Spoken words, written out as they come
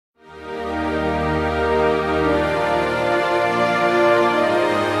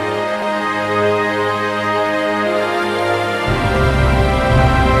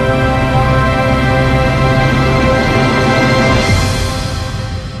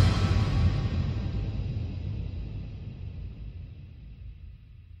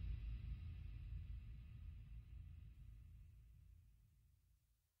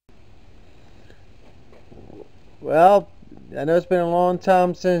Well, I know it's been a long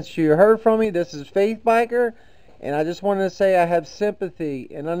time since you heard from me. This is Faith Biker, and I just wanted to say I have sympathy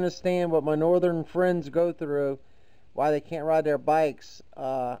and understand what my northern friends go through, why they can't ride their bikes.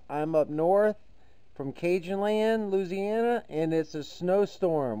 I'm up north from Cajun land, Louisiana, and it's a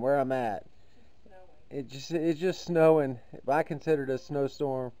snowstorm where I'm at. It's just snowing. I consider it a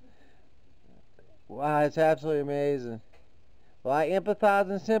snowstorm. Wow, it's absolutely amazing. Well, I empathize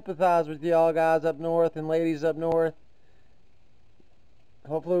and sympathize with y'all guys up north and ladies up north.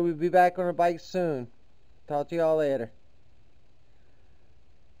 Hopefully we'll be back on our bikes soon. Talk to y'all later.